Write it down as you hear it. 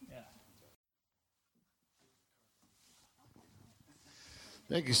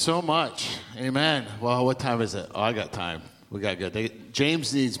Thank you so much. Amen. Well, what time is it? Oh, I got time. We got good.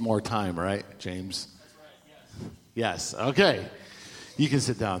 James needs more time, right? James? That's right, yes. Yes. Okay. You can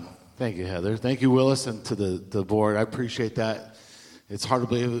sit down. Thank you, Heather. Thank you, Willis, and to the board. I appreciate that. It's hard to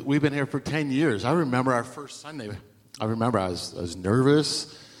believe. We've been here for 10 years. I remember our first Sunday. I was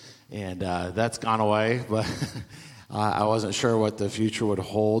nervous, and that's gone away, but I wasn't sure what the future would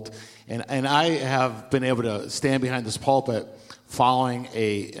hold. And I have been able to stand behind this pulpit following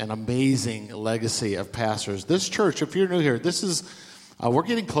an amazing legacy of pastors. This church, if you're new here, we're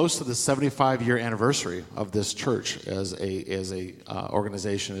getting close to the 75-year anniversary of this church as a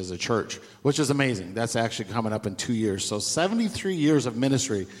organization, as a church, which is amazing. That's actually coming up in 2 years. So 73 years of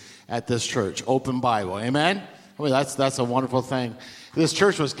ministry at this church, open Bible. Amen? I mean, that's a wonderful thing. This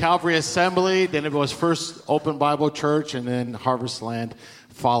church was Calvary Assembly, then it was First Open Bible Church, and then Harvest Land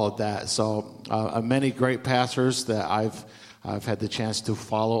followed that. So many great pastors that I've had the chance to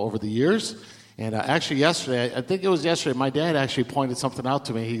follow over the years. And actually yesterday, I think it was yesterday, my dad actually pointed something out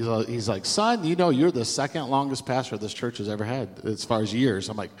to me. He's like, son, you're the second longest pastor this church has ever had as far as years.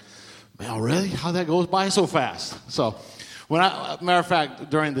 I'm like, man, really? How that goes by so fast? So matter of fact,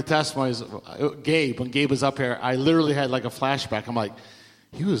 during the testimonies, when Gabe was up here, I literally had like a flashback. I'm like,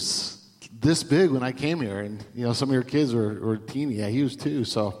 he was this big when I came here. And, some of your kids were teeny. Yeah, he was too.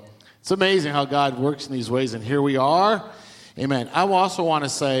 So it's amazing how God works in these ways. And here we are. Amen. I also want to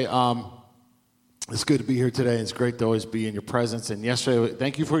say it's good to be here today. It's great to always be in your presence. And yesterday,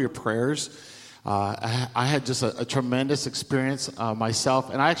 thank you for your prayers. I had just a tremendous experience myself.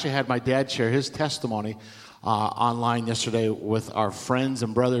 And I actually had my dad share his testimony online yesterday with our friends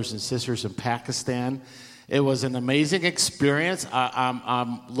and brothers and sisters in Pakistan. It was an amazing experience.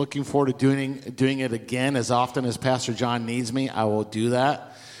 I'm looking forward to doing it again as often as Pastor John needs me. I will do that.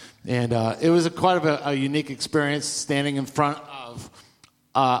 And it was quite a unique experience standing in front of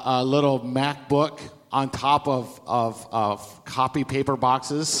a little MacBook on top of copy paper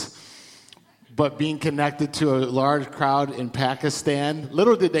boxes, but being connected to a large crowd in Pakistan.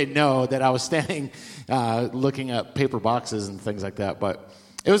 Little did they know that I was standing looking at paper boxes and things like that. But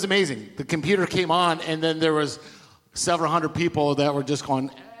it was amazing. The computer came on, and then there was several hundred people that were just going,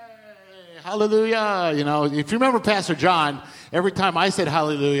 hallelujah. If you remember Pastor John, every time I said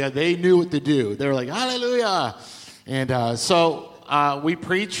hallelujah, they knew what to do. They were like, hallelujah. And so we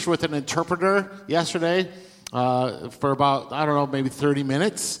preached with an interpreter yesterday for about, maybe 30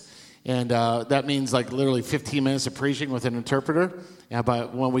 minutes. And that means like literally 15 minutes of preaching with an interpreter. Yeah,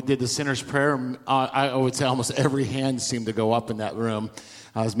 but when we did the sinner's prayer, I would say almost every hand seemed to go up in that room.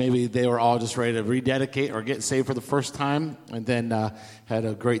 As maybe they were all just ready to rededicate or get saved for the first time, and then had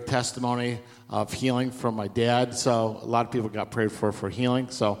a great testimony of healing from my dad. So a lot of people got prayed for healing.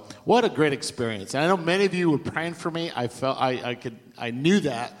 So what a great experience! And I know many of you were praying for me. I felt I knew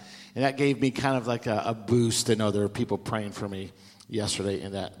that, and that gave me kind of like a boost to know there were people praying for me yesterday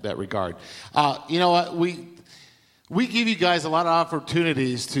in that regard. You know what? We give you guys a lot of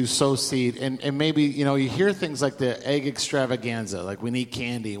opportunities to sow seed, and maybe, you hear things like the egg extravaganza, like we need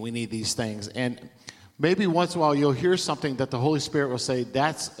candy, we need these things, and maybe once in a while you'll hear something that the Holy Spirit will say,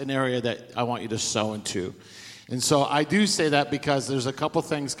 that's an area that I want you to sow into. And so I do say that because there's a couple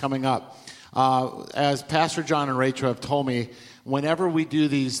things coming up. As Pastor John and Rachel have told me, whenever we do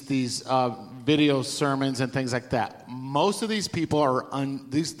these video sermons and things like that, most of these people are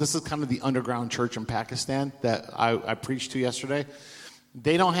this is kind of the underground church in Pakistan that I preached to yesterday.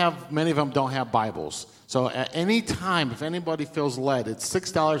 Many of them don't have Bibles. So at any time, if anybody feels led, it's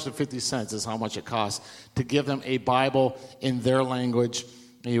 $6.50 is how much it costs to give them a Bible in their language.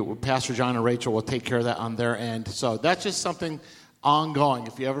 Pastor John and Rachel will take care of that on their end. So that's just something ongoing.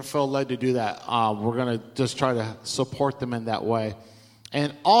 If you ever feel led to do that, we're going to just try to support them in that way.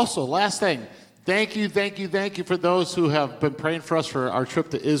 And also, last thing, thank you for those who have been praying for us for our trip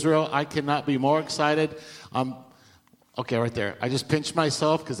to Israel. I cannot be more excited. Okay, right there. I just pinched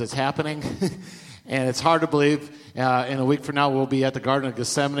myself because it's happening. And it's hard to believe. In a week from now, we'll be at the Garden of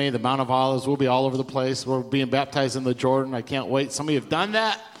Gethsemane, the Mount of Olives. We'll be all over the place. We're being baptized in the Jordan. I can't wait. Some of you have done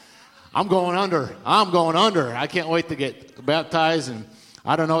that. I'm going under. I can't wait to get baptized, and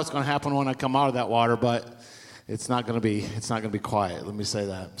I don't know what's going to happen when I come out of that water, but it's not going to be quiet. Let me say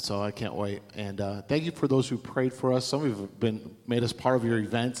that. So I can't wait. And thank you for those who prayed for us. Some of you have made us part of your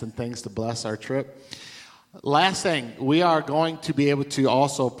events and things to bless our trip. Last thing, we are going to be able to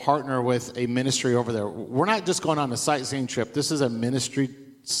also partner with a ministry over there. We're not just going on a sightseeing trip. This is a ministry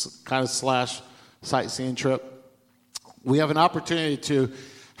kind of / sightseeing trip. We have an opportunity to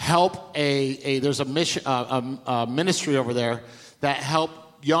help there's a mission, a ministry over there that help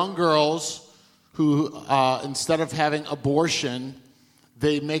young girls who, instead of having abortion,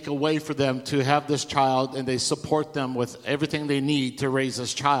 they make a way for them to have this child, and they support them with everything they need to raise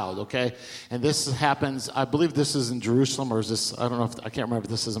this child, okay? And this happens, I believe this is in Jerusalem, or is this, I don't know, I can't remember if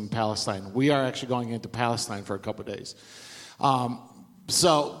this is in Palestine. We are actually going into Palestine for a couple of days.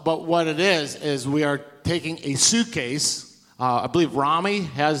 But what it is we are taking a suitcase. I believe Rami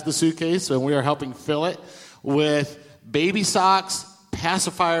has the suitcase, and we are helping fill it with baby socks,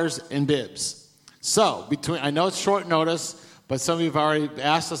 pacifiers, and bibs. So, I know it's short notice, but some of you have already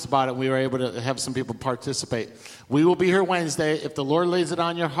asked us about it. We were able to have some people participate. We will be here Wednesday. If the Lord lays it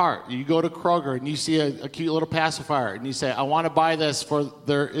on your heart, you go to Kroger and you see a cute little pacifier, and you say, I want to buy this for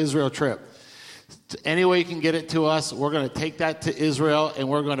their Israel trip. Any way you can get it to us, we're going to take that to Israel, and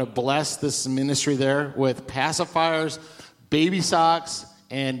we're going to bless this ministry there with pacifiers, baby socks,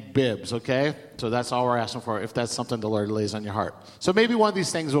 and bibs, okay? So that's all we're asking for, if that's something the Lord lays on your heart. So maybe one of these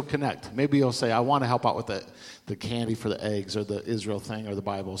things will connect. Maybe you'll say, I want to help out with the candy for the eggs, or the Israel thing, or the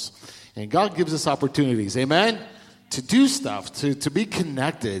Bibles. And God gives us opportunities, amen? To do stuff, to be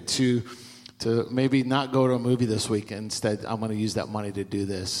connected, to maybe not go to a movie this week. Instead, I'm going to use that money to do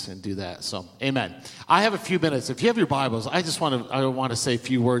this and do that. So, amen. I have a few minutes. If you have your Bibles, I want to say a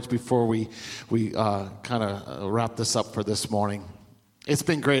few words before we kind of wrap this up for this morning. It's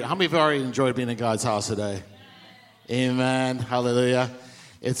been great. How many of you already enjoyed being in God's house today? Amen. Hallelujah.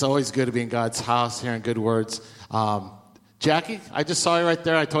 It's always good to be in God's house, hearing good words. Jackie, I just saw you right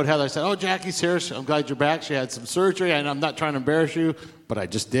there. I told Heather, I said, oh, Jackie's here. I'm glad you're back. She had some surgery, and I'm not trying to embarrass you, but I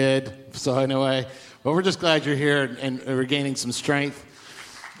just did. So anyway, but we're just glad you're here and regaining some strength.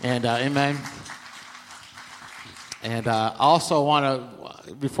 And amen. And also want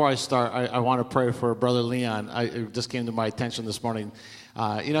to, before I start, I want to pray for Brother Leon. It just came to my attention this morning.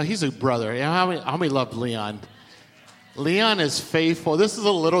 He's a brother. How many love Leon? Leon is faithful. This is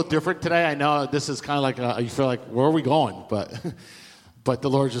a little different today. I know this is kind of like, you feel like, where are we going? But the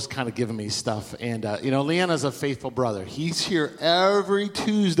Lord's just kind of giving me stuff. And, Leon is a faithful brother. He's here every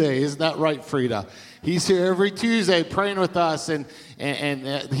Tuesday. Isn't that right, Frida? He's here every Tuesday praying with us, and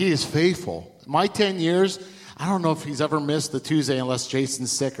he is faithful. My 10 years, I don't know if he's ever missed the Tuesday unless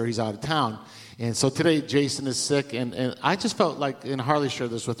Jason's sick or he's out of town. And so today, Jason is sick, and I just felt like, and Harley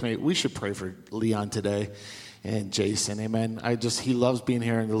shared this with me, we should pray for Leon today. And Jason, amen. He loves being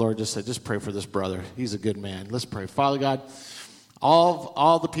here, and the Lord just said, just pray for this brother. He's a good man. Let's pray. Father God,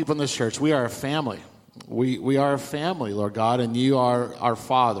 all the people in this church, we are a family. We are a family, Lord God, and you are our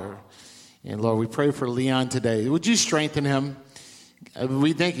Father. And Lord, we pray for Leon today. Would you strengthen him?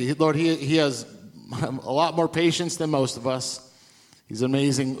 We thank you, Lord. He has a lot more patience than most of us. He's an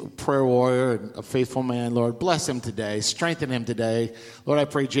amazing prayer warrior and a faithful man. Lord, bless him today. Strengthen him today. Lord, I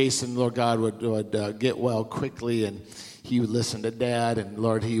pray Jason, Lord God, would get well quickly, and he would listen to Dad, and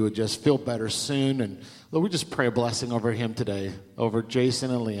Lord, he would just feel better soon. And Lord, we just pray a blessing over him today, over Jason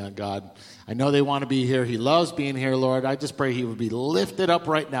and Leon, God. I know they want to be here. He loves being here, Lord. I just pray he would be lifted up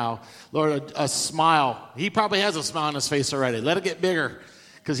right now. Lord, a smile. He probably has a smile on his face already. Let it get bigger.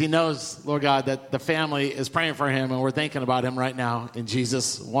 Because he knows, Lord God, that the family is praying for him, and we're thinking about him right now. In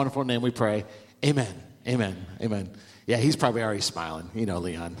Jesus' wonderful name we pray. Amen. Amen. Amen. Yeah, he's probably already smiling.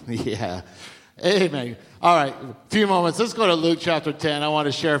 Leon. Yeah. Amen. All right, a few moments. Let's go to Luke chapter 10. I want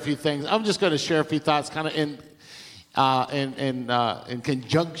to share a few things. I'm just going to share a few thoughts kind of in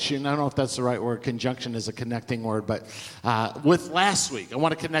conjunction. I don't know if that's the right word. Conjunction is a connecting word. But with last week, I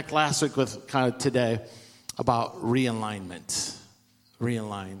want to connect last week with kind of today about realignment.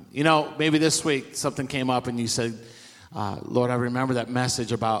 Realign. Maybe this week something came up and you said, Lord, I remember that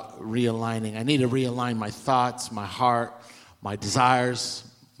message about realigning. I need to realign my thoughts, my heart, my desires,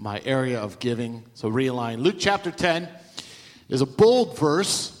 my area of giving. So realign. Luke chapter 10 is a bold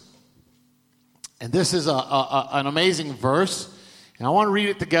verse, and this is an amazing verse. And I want to read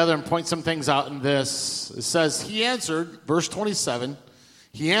it together and point some things out in this. It says, he answered, verse 27,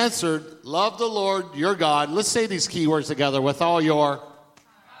 he answered, love the Lord your God. Let's say these key words together. With all your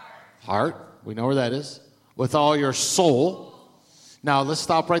heart. We know where that is. With all your soul. Now, let's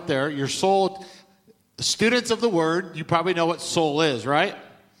stop right there. Your soul, students of the word, you probably know what soul is, right?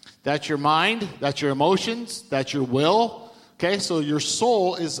 That's your mind. That's your emotions. That's your will. Okay, so your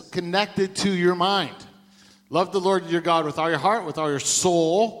soul is connected to your mind. Love the Lord your God with all your heart, with all your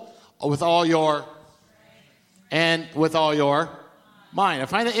soul, with all your, and with all your mind. I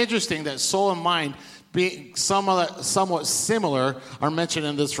find it interesting that soul and mind, being somewhat similar, are mentioned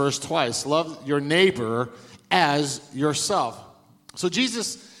in this verse twice. Love your neighbor as yourself. So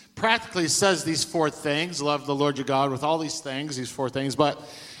Jesus practically says these four things. Love the Lord your God with all these things, these four things. But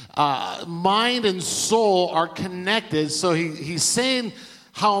mind and soul are connected. So he's saying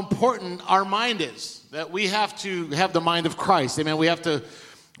how important our mind is, that we have to have the mind of Christ. Amen. We have to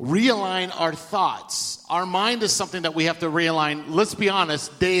realign our thoughts. Our mind is something that we have to realign, let's be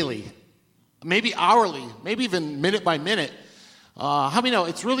honest, daily, maybe hourly, maybe even minute by minute. How many know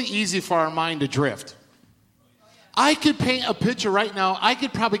it's really easy for our mind to drift? I could paint a picture right now. I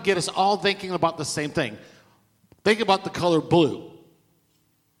could probably get us all thinking about the same thing. Think about the color blue.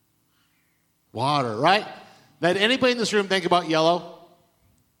 Water, right? Did anybody in this room think about yellow?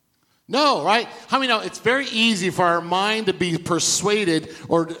 No, right? How many know it's very easy for our mind to be persuaded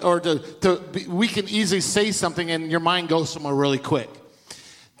or we can easily say something and your mind goes somewhere really quick.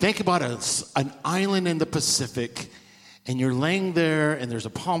 Think about an island in the Pacific and you're laying there and there's a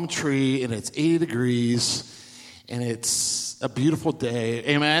palm tree and it's 80 degrees and it's a beautiful day,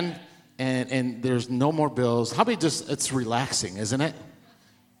 amen? And there's no more bills. How many it's relaxing, isn't it?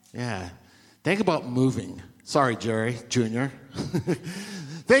 Yeah. Think about moving. Sorry, Jerry Jr.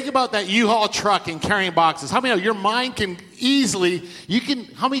 Think about that U-Haul truck and carrying boxes. How many know your mind can easily,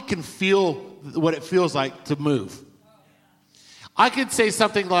 how many can feel what it feels like to move? I could say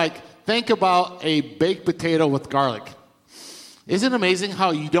something like, think about a baked potato with garlic. Isn't it amazing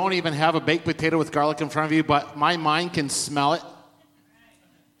how you don't even have a baked potato with garlic in front of you, but my mind can smell it?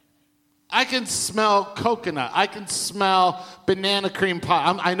 I can smell coconut. I can smell banana cream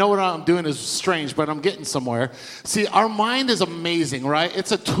pie. I know what I'm doing is strange, but I'm getting somewhere. See, our mind is amazing, right?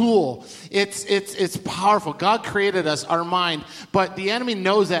 It's a tool. It's powerful. God created us, our mind, but the enemy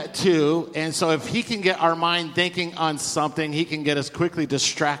knows that too. And so if he can get our mind thinking on something, he can get us quickly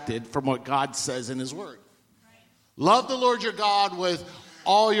distracted from what God says in his word. Love the Lord your God with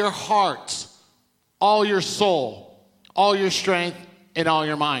all your heart, all your soul, all your strength, and all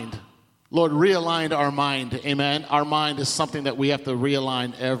your mind. Lord, realign our mind, amen? Our mind is something that we have to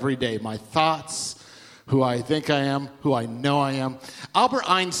realign every day. My thoughts, who I think I am, who I know I am. Albert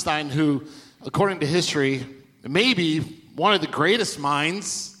Einstein, who, according to history, may be one of the greatest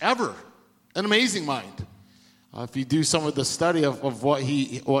minds ever, an amazing mind. If you do some of the study of what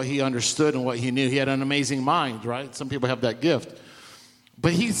he understood and what he knew, he had an amazing mind, right? Some people have that gift.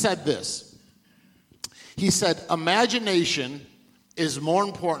 But he said this. He said, imagination is more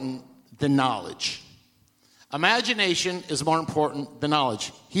important than knowledge. Imagination is more important than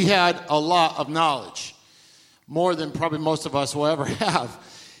knowledge. He had a lot of knowledge, more than probably most of us will ever have.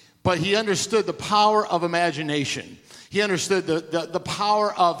 But he understood the power of imagination. He understood the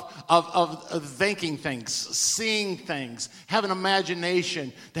power of thinking things, seeing things, have an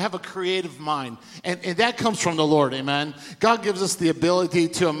imagination, to have a creative mind. And that comes from the Lord, amen? God gives us the ability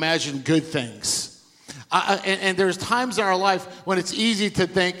to imagine good things. And there's times in our life when it's easy to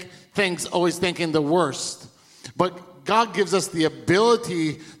think things, always thinking the worst. But God gives us the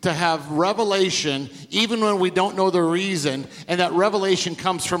ability to have revelation even when we don't know the reason. And that revelation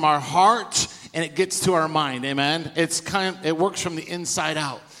comes from our heart and it gets to our mind. Amen. It works from the inside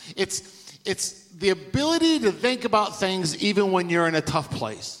out. It's the ability to think about things even when you're in a tough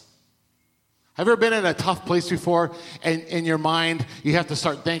place. Have you ever been in a tough place before, and in your mind, you have to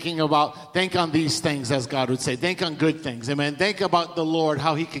start think on these things, as God would say. Think on good things, amen? Think about the Lord,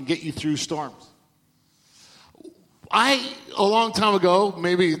 how he can get you through storms. A long time ago,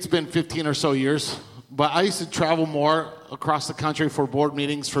 maybe it's been 15 or so years, but I used to travel more across the country for board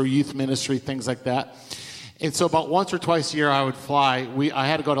meetings, for youth ministry, things like that. And so about once or twice a year, I would fly. I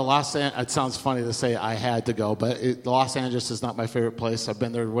had to go to Los Angeles. It sounds funny to say I had to go, but Los Angeles is not my favorite place. I've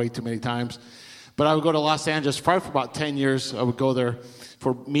been there way too many times. But I would go to Los Angeles probably for about 10 years. I would go there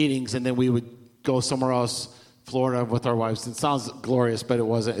for meetings, and then we would go somewhere else, Florida, with our wives. It sounds glorious, but it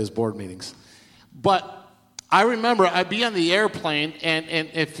wasn't. It was board meetings. But I remember I'd be on the airplane, and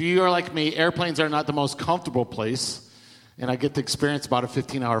if you are like me, airplanes are not the most comfortable place. And I get to experience about a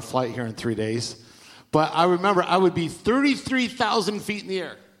 15-hour flight here in 3 days. But I remember I would be 33,000 feet in the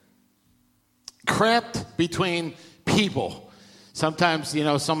air, cramped between people. Sometimes,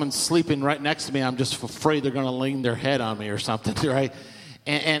 someone's sleeping right next to me. I'm just afraid they're going to lean their head on me or something, right?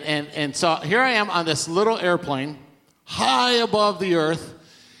 And so here I am on this little airplane, high above the earth.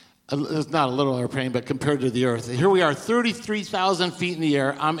 It's not a little airplane, but compared to the earth. Here we are, 33,000 feet in the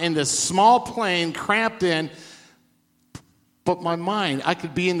air. I'm in this small plane, cramped in. But my mind, I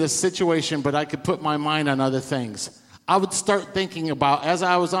could be in this situation, but I could put my mind on other things. I would start thinking about, as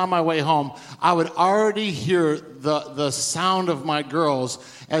I was on my way home, I would already hear the sound of my girls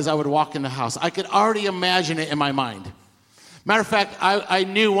as I would walk in the house. I could already imagine it in my mind. Matter of fact, I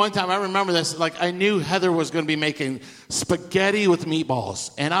knew one time, I remember this, I knew Heather was going to be making spaghetti with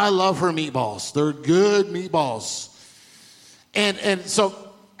meatballs. And I love her meatballs. They're good meatballs. And so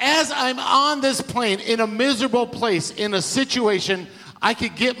as I'm on this plane in a miserable place, in a situation, I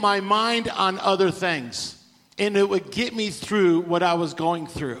could get my mind on other things, and it would get me through what I was going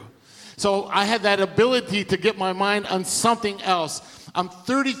through. So I had that ability to get my mind on something else. I'm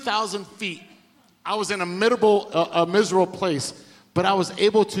 30,000 feet. I was in a miserable place, but I was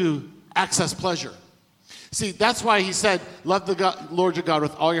able to access pleasure. See, that's why he said, love the Lord your God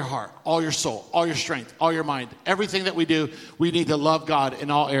with all your heart, all your soul, all your strength, all your mind. Everything that we do, we need to love God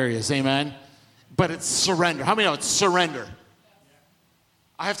in all areas. Amen? But it's surrender. How many know it's surrender?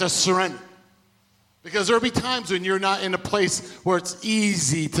 I have to surrender. Because there will be times when you're not in a place where it's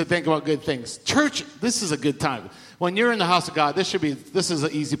easy to think about good things. Church, this is a good time. When you're in the house of God, this is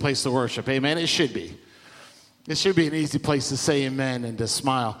an easy place to worship. Amen? It should be. It should be an easy place to say amen and to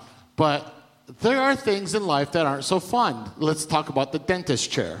smile. But there are things in life that aren't so fun. Let's talk about the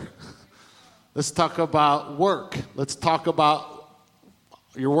dentist chair. Let's talk about work. Let's talk about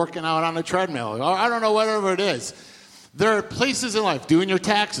you're working out on a treadmill. Or I don't know, whatever it is. There are places in life, doing your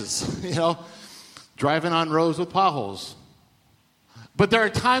taxes, driving on roads with potholes. But there are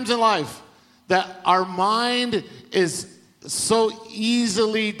times in life that our mind is so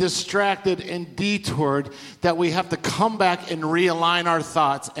easily distracted and detoured that we have to come back and realign our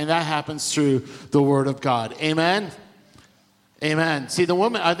thoughts, and that happens through the Word of God. Amen? Amen. See, the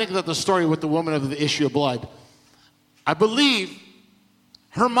woman, I think that the story with the woman of the issue of blood, I believe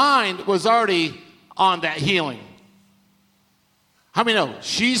her mind was already on that healing. How many know?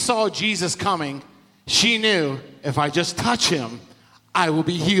 She saw Jesus coming. She knew, if I just touch him, I will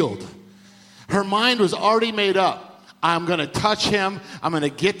be healed. Her mind was already made up. I'm going to touch him. I'm going to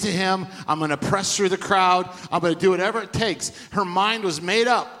get to him. I'm going to press through the crowd. I'm going to do whatever it takes. Her mind was made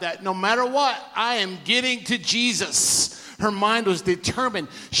up that no matter what, I am getting to Jesus. Her mind was determined.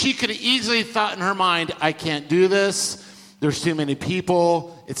 She could have easily thought in her mind, I can't do this. There's too many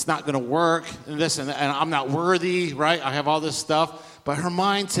people. It's not going to work. And this and that, and I'm not worthy, right? I have all this stuff. But her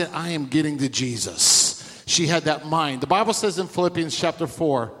mind said, I am getting to Jesus. She had that mind. The Bible says in Philippians chapter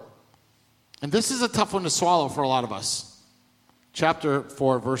 4, and this is a tough one to swallow for a lot of us. Chapter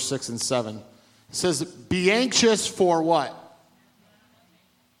 4, verse 6 and 7. It says, be anxious for what?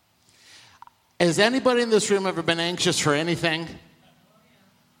 Has anybody in this room ever been anxious for anything?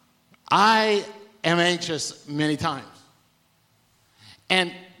 I am anxious many times.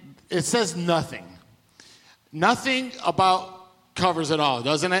 And it says nothing. Nothing about covers it all,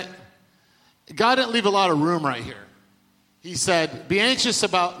 doesn't it? God didn't leave a lot of room right here. He said, be anxious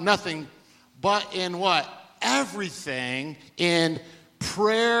about nothing, but in what? Everything, in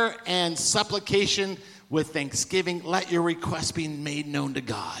prayer and supplication with thanksgiving, let your requests be made known to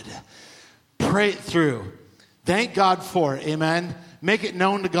God. Pray it through. Thank God for it, amen? Make it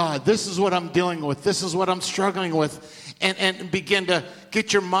known to God. This is what I'm dealing with. This is what I'm struggling with. And begin to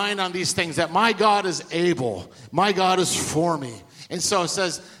get your mind on these things, that my God is able. My God is for me. And so it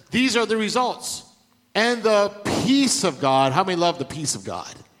says, these are the results. And the peace of God. How many love the peace of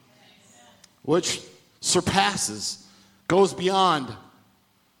God? Which surpasses, goes beyond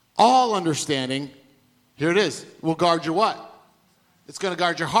all understanding. Here it is. Will guard your what? It's going to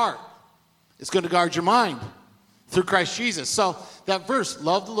guard your heart. It's going to guard your mind through Christ Jesus. So that verse,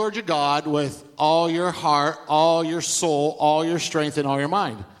 love the Lord your God with all your heart, all your soul, all your strength, and all your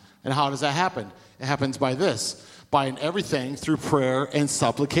mind. And how does that happen? It happens by this. By in everything through prayer and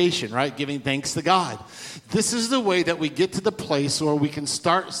supplication, right? Giving thanks to God. This is the way that we get to the place where we can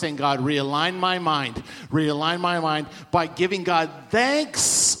start saying, God, realign my mind by giving God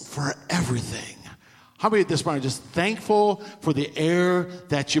thanks for everything. How many this morning are just thankful for the air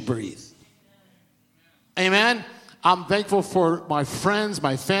that you breathe? Amen? I'm thankful for my friends,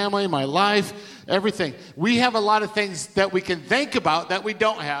 my family, my life, everything. We have a lot of things that we can think about that we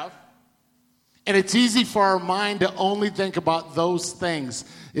don't have. And it's easy for our mind to only think about those things.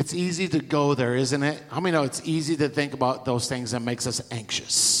 It's easy to go there, isn't it? How many know it's easy to think about those things that makes us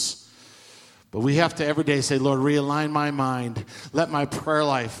anxious? But we have to every day say, Lord, realign my mind. Let my prayer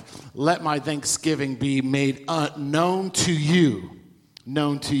life, let my thanksgiving be made known to you.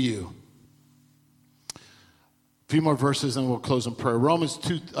 Known to you. A few more verses and we'll close in prayer. Romans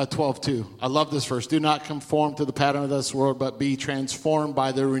 12:2. I love this verse. Do not conform to the pattern of this world, but be transformed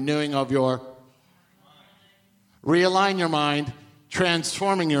by the renewing of your realign your mind,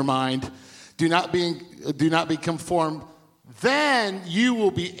 transforming your mind. Do not be conformed. Then you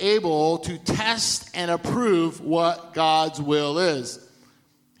will be able to test and approve what God's will is.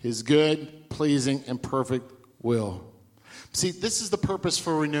 His good, pleasing, and perfect will. See, this is the purpose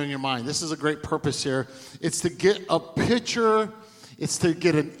for renewing your mind. This is a great purpose here. It's to get a picture. It's to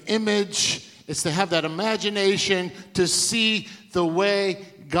get an image. It's to have that imagination to see the way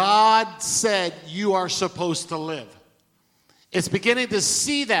God said you are supposed to live. It's beginning to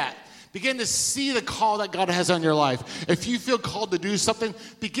see that. Begin to see the call that God has on your life. If you feel called to do something,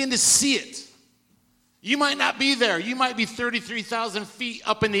 begin to see it. You might not be there. You might be 33,000 feet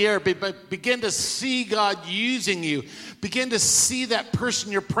up in the air, but begin to see God using you. Begin to see that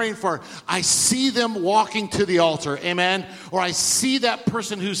person you're praying for. I see them walking to the altar, amen? Or I see that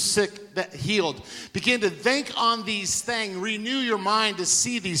person who's sick that healed. Begin to think on these things. Renew your mind to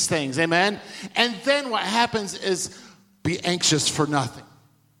see these things, amen? And then what happens is be anxious for nothing,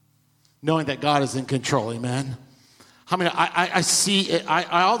 knowing that God is in control, amen? I mean, I see it.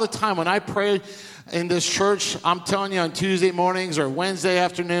 I all the time when I pray in this church, I'm telling you, on Tuesday mornings or Wednesday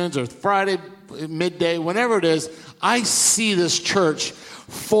afternoons or Friday midday, whenever it is, I see this church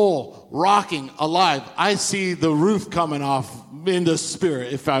full, rocking, alive. I see the roof coming off in the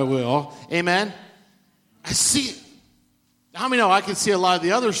spirit, if I will. Amen? I see it. How many know I can see a lot of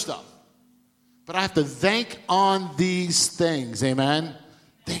the other stuff? But I have to think on these things. Amen?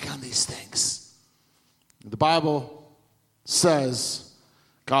 Think on these things. The Bible says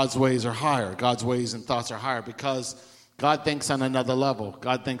God's ways are higher. God's ways and thoughts are higher because God thinks on another level.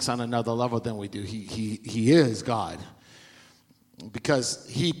 God thinks on another level than we do. He is God. Because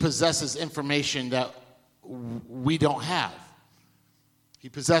he possesses information that we don't have. He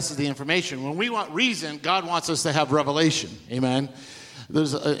possesses the information. When we want reason, God wants us to have revelation. Amen.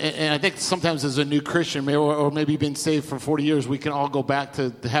 And I think sometimes as a new Christian, or maybe been saved for 40 years, we can all go back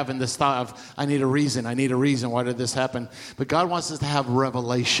to having this thought of, I need a reason. Why did this happen? But God wants us to have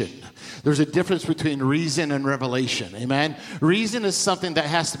revelation. There's a difference between reason and revelation. Amen? Reason is something that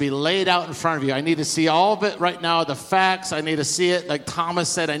has to be laid out in front of you. I need to see all of it right now, the facts. I need to see it. Like Thomas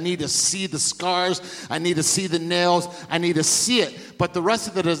said, I need to see the scars. I need to see the nails. I need to see it. But the rest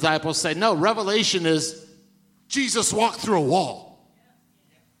of the disciples say, no, revelation is Jesus walked through a wall.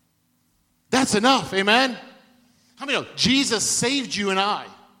 That's enough, amen? How many know Jesus saved you and I?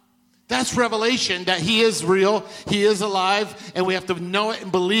 That's revelation that he is real, he is alive, and we have to know it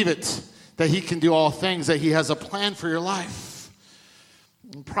and believe it, that he can do all things, that he has a plan for your life.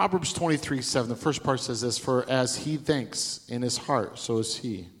 In Proverbs 23:7, the first part says this, for as he thinks in his heart, so is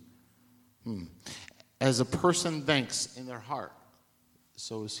he. As a person thinks in their heart,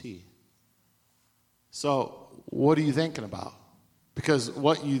 so is he. So what are you thinking about? Because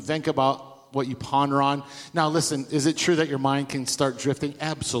what you think about, what you ponder on. Now listen, is it true that your mind can start drifting?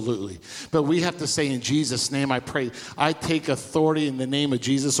 Absolutely. But we have to say, in Jesus' name I pray. I take authority in the name of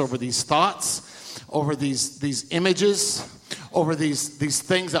Jesus over these thoughts, over these images, over these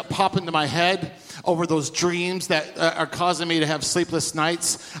things that pop into my head, over those dreams that are causing me to have sleepless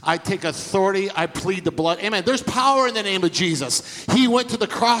nights. I take authority. I plead the blood. Amen. There's power in the name of Jesus. He went to the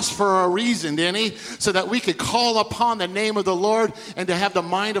cross for a reason, didn't he? So that we could call upon the name of the Lord and to have the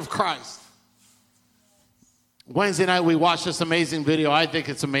mind of Christ. Wednesday night, we watched this amazing video. I think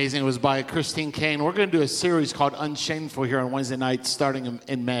it's amazing. It was by Christine Kane. We're going to do a series called Unshameful here on Wednesday night starting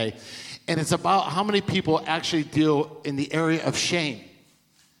in May. And it's about how many people actually deal in the area of shame.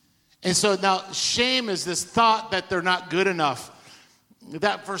 And so now shame is this thought that they're not good enough.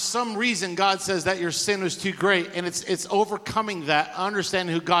 That for some reason God says that your sin was too great. And it's overcoming that,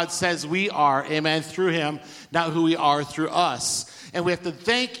 understanding who God says we are, amen, through him, not who we are through us. And we have to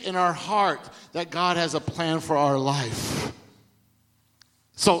think in our heart that God has a plan for our life.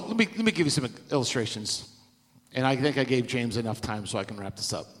 So let me give you some illustrations. And I think I gave James enough time so I can wrap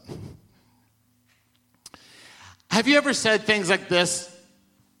this up. Have you ever said things like this?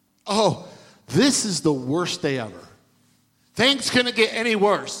 Oh, this is the worst day ever. Things couldn't get any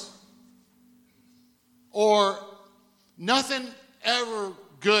worse. Or nothing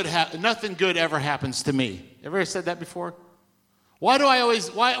good ever happens to me. Ever said that before? Why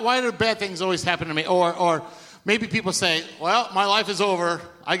do bad things always happen to me? Or maybe people say, well, my life is over.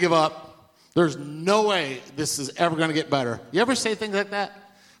 I give up. There's no way this is ever going to get better. You ever say things like that?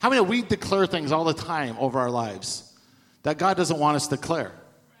 How many of we declare things all the time over our lives that God doesn't want us to declare?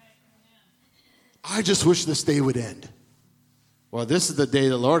 I just wish this day would end. Well, this is the day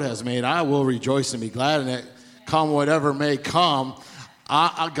the Lord has made. I will rejoice and be glad in it. Come whatever may come.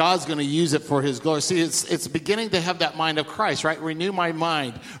 God's going to use it for his glory. See, it's beginning to have that mind of Christ, right? Renew my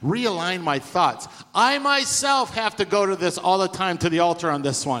mind. Realign my thoughts. I myself have to go to this all the time, to the altar on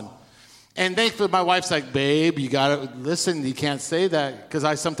this one. And thankfully, my wife's like, babe, you got to listen. You can't say that. Because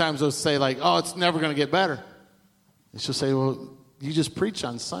I sometimes will say like, oh, it's never going to get better. And she'll say, well, you just preach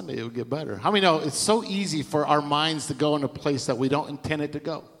on Sunday. It will get better. How many know it's so easy for our minds to go in a place that we don't intend it to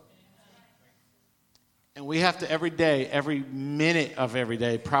go? And we have to every day, every minute of every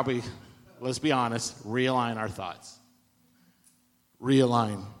day, probably, let's be honest, realign our thoughts.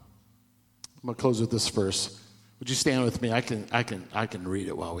 Realign. I'm going to close with this verse. Would you stand with me? I can read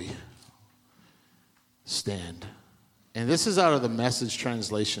it while we stand. And this is out of the Message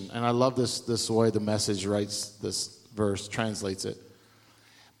translation. And I love this way the Message writes this verse, translates it.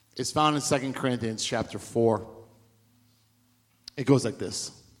 It's found in 2 Corinthians chapter 4. It goes like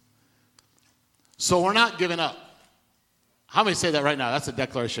this. So we're not giving up. How many say that right now? That's a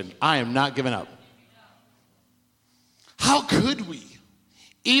declaration. I am not giving up. How could we?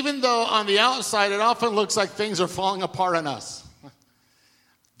 Even though on the outside it often looks like things are falling apart on us.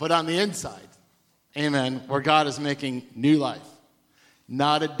 But on the inside, amen, where God is making new life.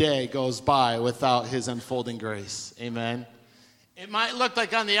 Not a day goes by without his unfolding grace. Amen. It might look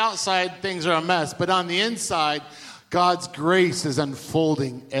like on the outside things are a mess, but on the inside, God's grace is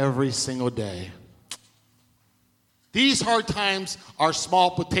unfolding every single day. These hard times are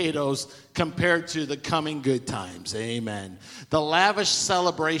small potatoes compared to the coming good times. Amen. The lavish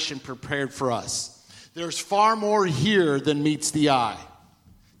celebration prepared for us. There's far more here than meets the eye.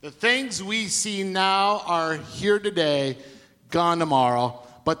 The things we see now are here today, gone tomorrow,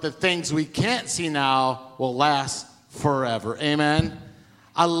 but the things we can't see now will last forever. Amen.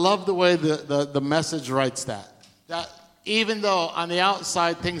 I love the way the Message writes that. That even though on the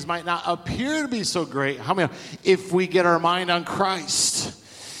outside things might not appear to be so great, how many? If we get our mind on Christ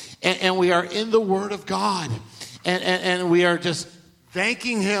and we are in the Word of God and we are just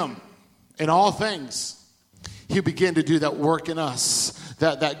thanking Him in all things, He'll begin to do that work in us.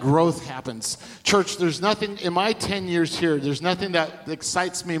 That growth happens. Church, there's nothing, in my 10 years here, there's nothing that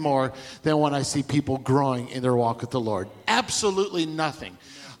excites me more than when I see people growing in their walk with the Lord. Absolutely nothing.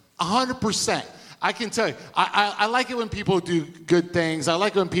 100%. I can tell you, I like it when people do good things. I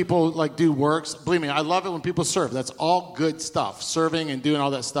like it when people do works. Believe me, I love it when people serve. That's all good stuff, serving and doing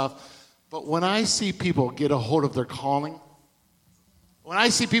all that stuff. But when I see people get a hold of their calling, when I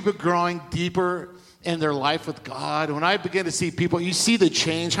see people growing deeper in their life with God, when I begin to see people, you see the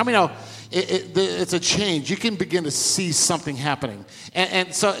change. How many know it's a change? You can begin to see something happening.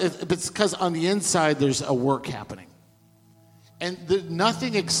 And so it's because on the inside there's a work happening. And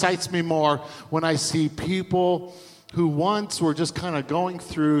nothing excites me more when I see people who once were just kind of going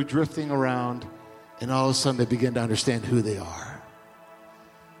through, drifting around, and all of a sudden they begin to understand who they are.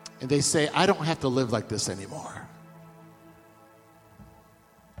 And they say, I don't have to live like this anymore.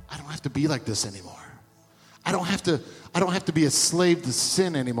 I don't have to be like this anymore. I don't have to be a slave to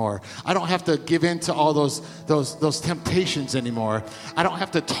sin anymore. I don't have to give in to all those temptations anymore. I don't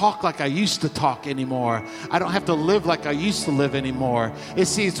have to talk like I used to talk anymore. I don't have to live like I used to live anymore.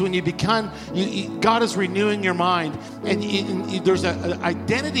 It's when you become, God is renewing your mind, and there's an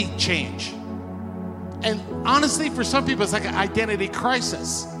identity change. And honestly, for some people, it's like an identity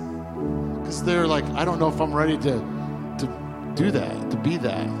crisis. Because they're like, I don't know if I'm ready to do that, to be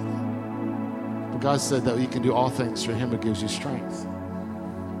that. God said that you can do all things through Him who gives you strength.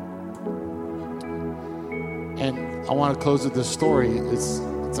 And I want to close with this story. It's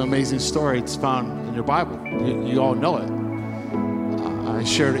an amazing story. It's found in your Bible. You all know it. I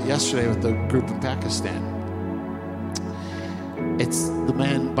shared it yesterday with the group in Pakistan. It's the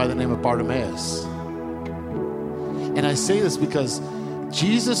man by the name of Bartimaeus. And I say this because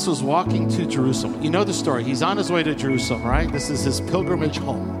Jesus was walking to Jerusalem. You know the story. He's on his way to Jerusalem, right? This is his pilgrimage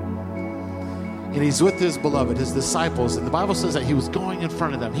home. And he's with his beloved, his disciples. And the Bible says that he was going in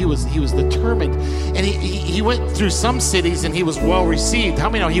front of them. He was determined. And he went through some cities and he was well received. How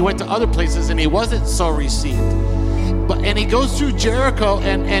many know he went to other places and he wasn't so received? And he goes through Jericho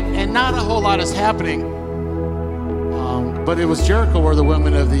and not a whole lot is happening. But it was Jericho where the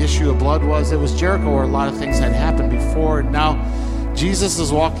woman of the issue of blood was. It was Jericho where a lot of things had happened before. And now Jesus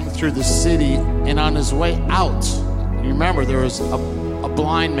is walking through the city, and on his way out, you remember there was a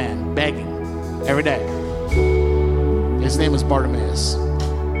blind man begging every day. His name is Bartimaeus.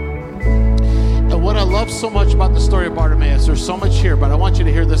 And what I love so much about the story of Bartimaeus, there's so much here, but I want you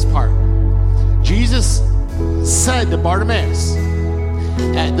to hear this part. Jesus said to Bartimaeus,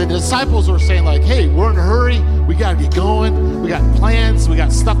 and the disciples were saying like, hey, we're in a hurry. We got to get going. We got plans. We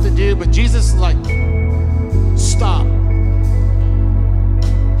got stuff to do. But Jesus is like, stop.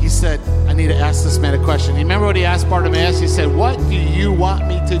 He said, I need to ask this man a question. You remember what he asked Bartimaeus? He said, what do you want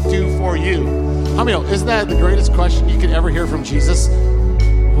me to do for you? How many know, isn't that the greatest question you could ever hear from Jesus?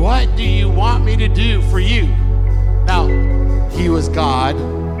 What do you want me to do for you? Now, he was God.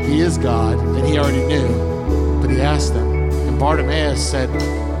 He is God. And he already knew. But he asked him. And Bartimaeus said,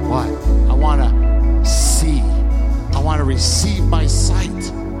 what? I want to see. I want to receive my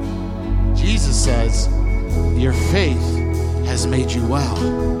sight. Jesus says, your faith has made you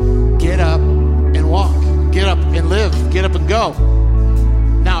well. Get up and walk. Get up and live. Get up and go.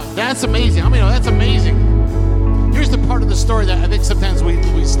 Now, that's amazing. How many know that's amazing? here's the part of the story that I think sometimes we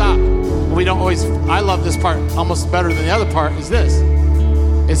stop. We don't always, I love this part almost better than the other part, is this.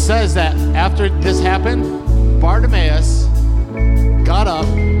 It says that after this happened, Bartimaeus got up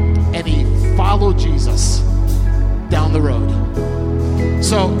and he followed Jesus down the road.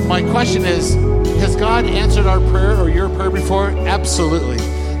 So my question is, has God answered our prayer or your prayer before? Absolutely.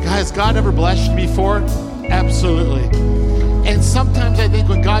 Has God ever blessed you before? Absolutely. And sometimes I think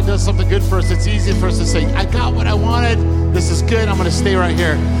when God does something good for us, it's easy for us to say, I got what I wanted. This is good. I'm going to stay right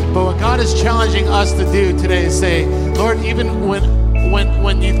here. But what God is challenging us to do today is say, Lord, even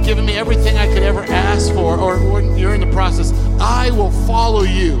when you've given me everything I could ever ask for, or when you're in the process, I will follow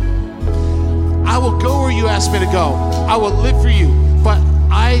you. I will go where you ask me to go. I will live for you. But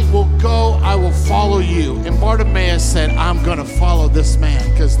I will go, I will follow you. And Bartimaeus said, I'm going to follow this man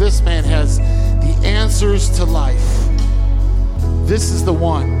because this man has the answers to life. This is the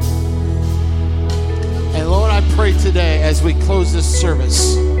one. And Lord, I pray today as we close this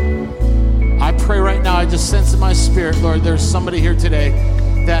service, I pray right now, I just sense in my spirit, Lord, there's somebody here today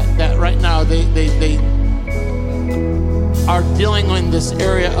that right now they are dealing in this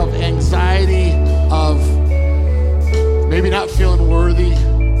area of anxiety, of maybe not feeling worthy.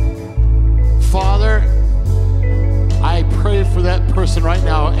 Father, I pray for that person right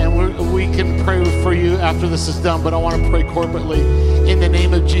now, and we can pray for you after this is done, but I want to pray corporately in the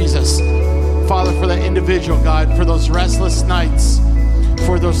name of Jesus. Father, for that individual, God, for those restless nights,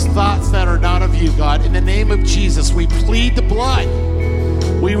 for those thoughts that are not of you, God, in the name of Jesus, we plead the blood.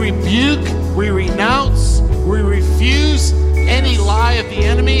 We rebuke, we renounce, we refuse any lie of the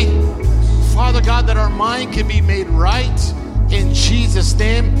enemy. Father God, that our mind can be made right in Jesus'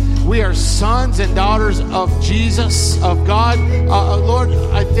 name. We are sons and daughters of Jesus, of God. Lord,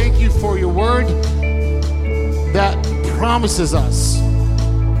 I thank you for your word that promises us,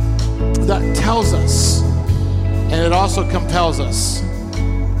 that tells us, and it also compels us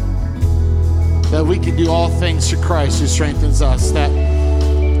that we can do all things through Christ who strengthens us, that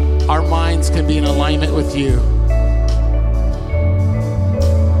our minds can be in alignment with you.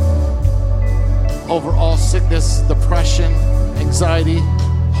 Over all sickness, depression, anxiety,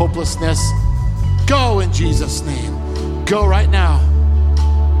 hopelessness, go in Jesus' name. Go right now.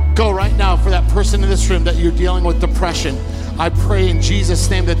 Go right now for that person in this room that you're dealing with depression. I pray in Jesus'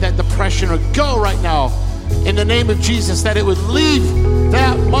 name that depression would go right now. In the name of Jesus, that it would leave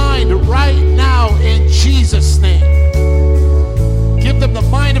that mind right now in Jesus' name. Give them the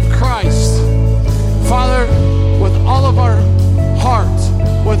mind of Christ. Father, with all of our heart,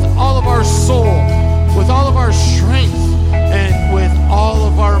 with all of our soul, with all of our strength, and with all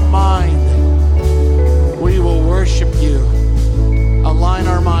of our mind, we will worship you. Align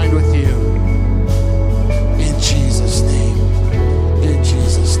our mind with you. In Jesus' name. In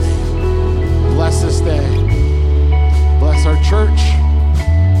Jesus' name. Bless this day. Bless our church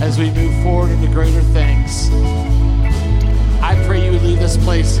as we move forward into greater things. I pray you would leave this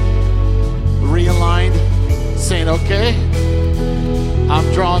place realigned, saying, okay,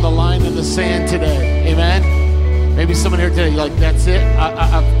 I'm drawing the line in the sand today. Amen. Maybe someone here today, you're like, that's it.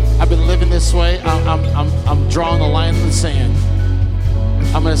 I've been living this way. I'm drawing the line in the sand.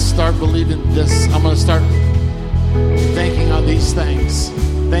 I'm going to start believing this. I'm going to start thinking on these things.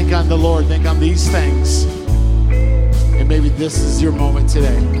 Think on the Lord. Think on these things. And maybe this is your moment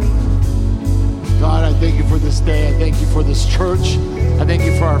today. God, I thank you for this day. I thank you for this church. I thank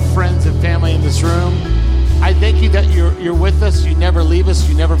you for our friends and family in this room. I thank you that you're with us. You never leave us.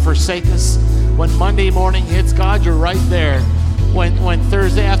 You never forsake us. When Monday morning hits, God, you're right there. When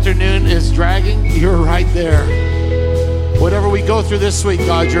Thursday afternoon is dragging, you're right there. Whatever we go through this week,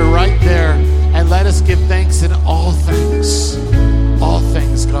 God, you're right there. And let us give thanks in all things. All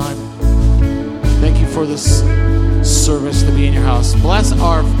things, God. Thank you for this service to be in your house. Bless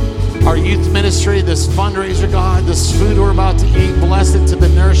our youth ministry, this fundraiser, God, this food we're about to eat. Bless it to the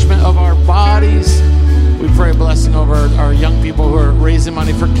nourishment of our bodies. We pray a blessing over our young people who are raising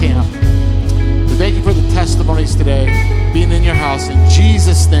money for camp. We thank you for the testimonies today, being in your house. In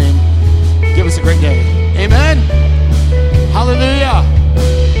Jesus' name, give us a great day. Amen. Hallelujah.